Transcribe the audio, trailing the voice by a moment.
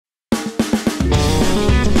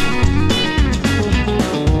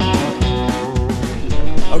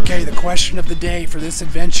Okay, the question of the day for this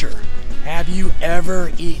adventure. Have you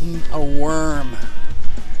ever eaten a worm?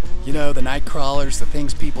 You know, the night crawlers, the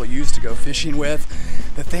things people use to go fishing with,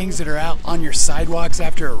 the things that are out on your sidewalks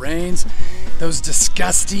after it rains, those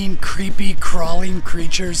disgusting, creepy, crawling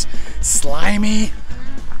creatures, slimy.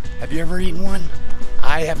 Have you ever eaten one?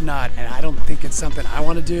 I have not, and I don't think it's something I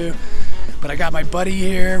want to do. But I got my buddy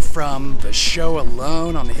here from the show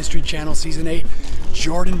Alone on the History Channel, Season 8,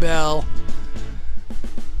 Jordon Bell.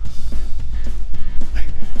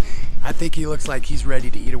 I think he looks like he's ready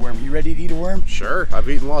to eat a worm. You ready to eat a worm? Sure, I've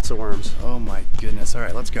eaten lots of worms. Oh my goodness. All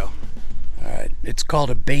right, let's go. All right, it's called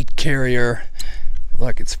a bait carrier.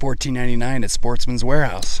 Look, it's $14.99 at Sportsman's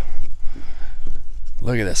Warehouse.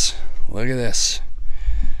 Look at this. Look at this.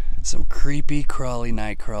 Some creepy, crawly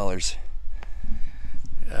night crawlers.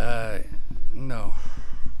 No.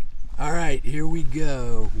 All right, here we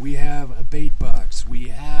go. We have a bait box. We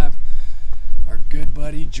have our good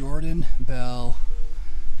buddy Jordon Bell.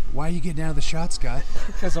 Why are you getting out of the shot, Scott?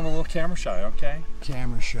 Because I'm a little camera shy, okay?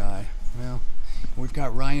 Camera shy. Well, we've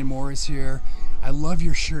got Ryan Morris here. I love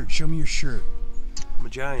your shirt. Show me your shirt. I'm a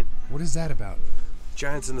giant. What is that about?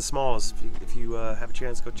 Giants and the Smalls. If you have a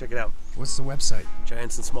chance, go check it out. What's the website?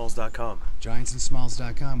 Giantsandsmalls.com.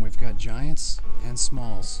 Giantsandsmalls.com. We've got giants and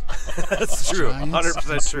smalls. That's true. Giants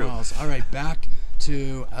 100% true. Smalls. All right, back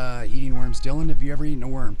to eating worms. Dylan, have you ever eaten a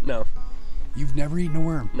worm? No. You've never eaten a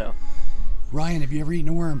worm? No. Ryan, have you ever eaten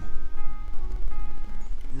a worm?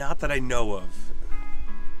 Not that I know of.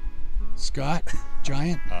 Scott,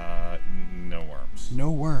 giant? No worms.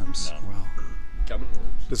 No worms. No. Wow. Coming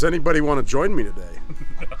worms. Does anybody want to join me today?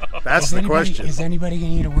 That's the question. Is anybody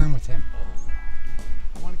gonna eat a worm with him?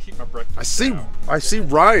 I want to keep my breakfast. I see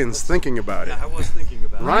Ryan's thinking about it. Yeah, I was thinking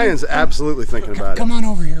about it. Ryan's absolutely thinking about it. Come on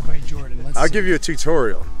over here by Jordan. I'll give you a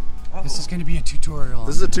tutorial. This is gonna be a tutorial.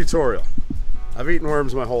 This is a tutorial. I've eaten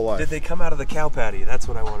worms my whole life. Did they come out of the cow patty? That's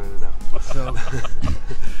what I wanted to know. So,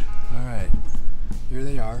 all right, here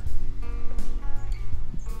they are.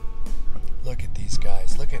 Look at these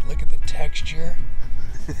guys. Look at the texture.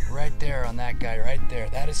 Right there on that guy, right there.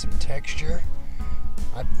 That is some texture.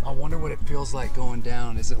 I wonder what it feels like going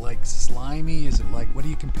down. Is it like slimy? Is it like, what do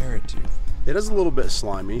you compare it to? It is a little bit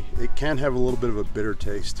slimy. It can have a little bit of a bitter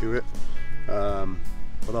taste to it.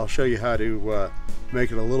 But I'll show you how to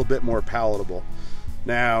make it a little bit more palatable.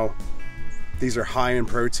 Now, these are high in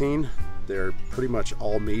protein. They're pretty much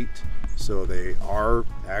all meat, so they are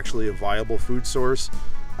actually a viable food source.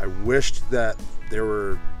 I wished that there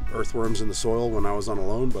were earthworms in the soil when I was on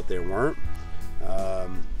Alone, but there weren't.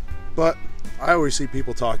 But I always see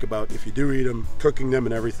people talk about, if you do eat them, cooking them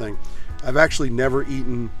and everything. I've actually never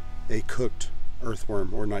eaten a cooked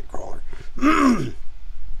earthworm or night crawler.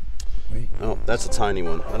 Wait. Oh, that's a tiny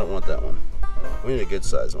one. I don't want that one. We need a good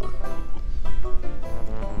size one.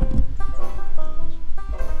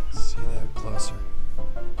 See that closer.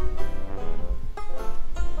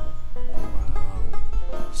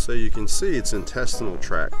 Wow. So you can see its intestinal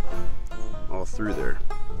tract all through there.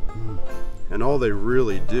 And all they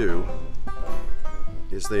really do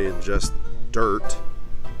is they ingest dirt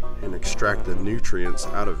and extract the nutrients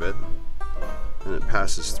out of it, and it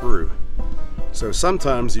passes through. So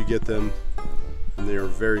sometimes you get them and they are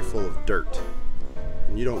very full of dirt,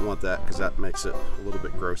 and you don't want that because that makes it a little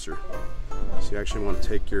bit grosser. So you actually want to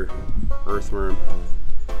take your earthworm,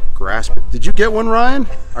 grasp it. Did you get one, Ryan?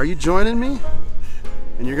 Are you joining me?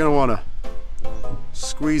 And you're going to want to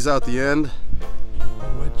squeeze out the end.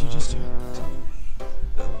 What did you just do?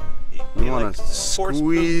 You want to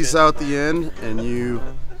squeeze out the end and you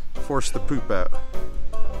force the poop out.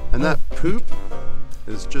 And that poop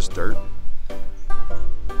is just dirt.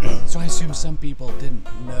 So I assume some people didn't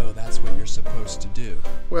know that's what you're supposed to do.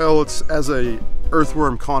 Well, it's, as a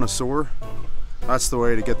earthworm connoisseur, that's the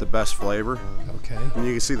way to get the best flavor. Okay. And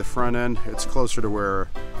you can see the front end, it's closer to where,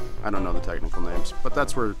 I don't know the technical names, but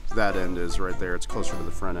that's where that end is right there. It's closer to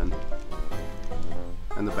the front end.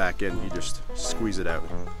 And the back end, you just squeeze it out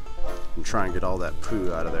and try and get all that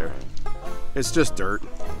poo out of there. It's just dirt,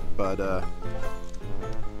 but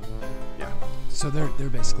yeah. So they're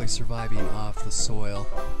basically surviving off the soil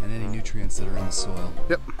and any nutrients that are in the soil.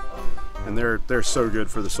 Yep. And they're so good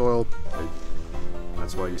for the soil.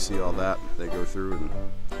 That's why you see all that. They go through and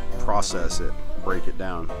process it, break it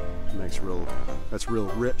down. That's real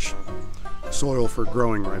rich soil for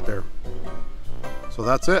growing right there. So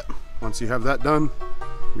that's it. Once you have that done,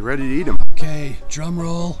 you're ready to eat them. Okay, drum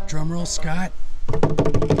roll, Scott. Oh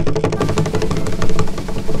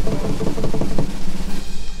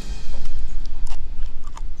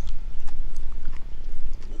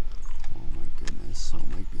my goodness.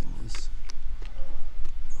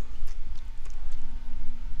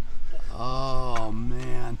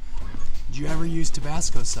 use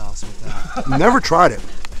Tabasco sauce with that, Never tried it.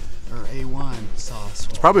 or A1 sauce.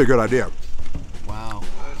 Probably a good idea. Wow.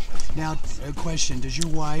 Now, a question: does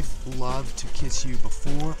your wife love to kiss you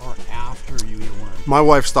before or after you eat a worm? My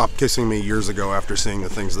wife stopped kissing me years ago after seeing the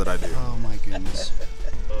things that I do. Oh my goodness.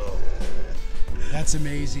 That's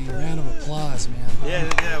amazing. Round of applause, man.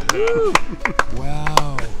 Yeah. Woo.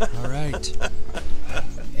 Wow. All right.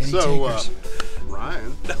 Any takers?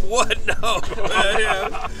 Ryan. What? No.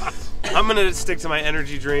 I'm gonna stick to my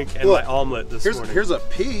energy drink and Look, my omelet this morning. Here's a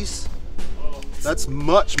piece that's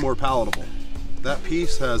much more palatable. That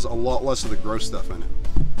piece has a lot less of the gross stuff in it.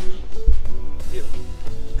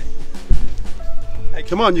 Hey,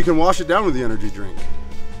 come on, you can wash it down with the energy drink.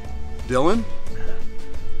 Dylan?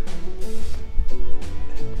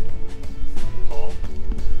 Paul.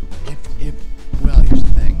 Well, here's the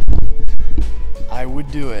thing. I would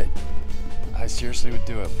do it. I seriously would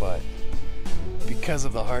do it, but because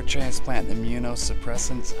of the heart transplant and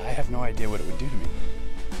immunosuppressants, I have no idea what it would do to me.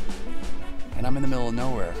 And I'm in the middle of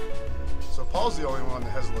nowhere. So Paul's the only one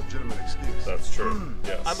that has a legitimate excuse. That's true.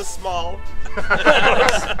 Yes. I'm a small.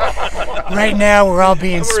 Right now, we're all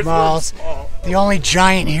being We're smalls. small. The only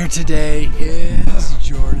giant here today is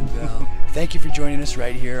Jordon Bell. Thank you for joining us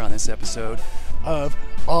right here on this episode of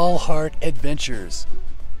All Heart Adventures.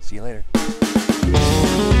 See you later.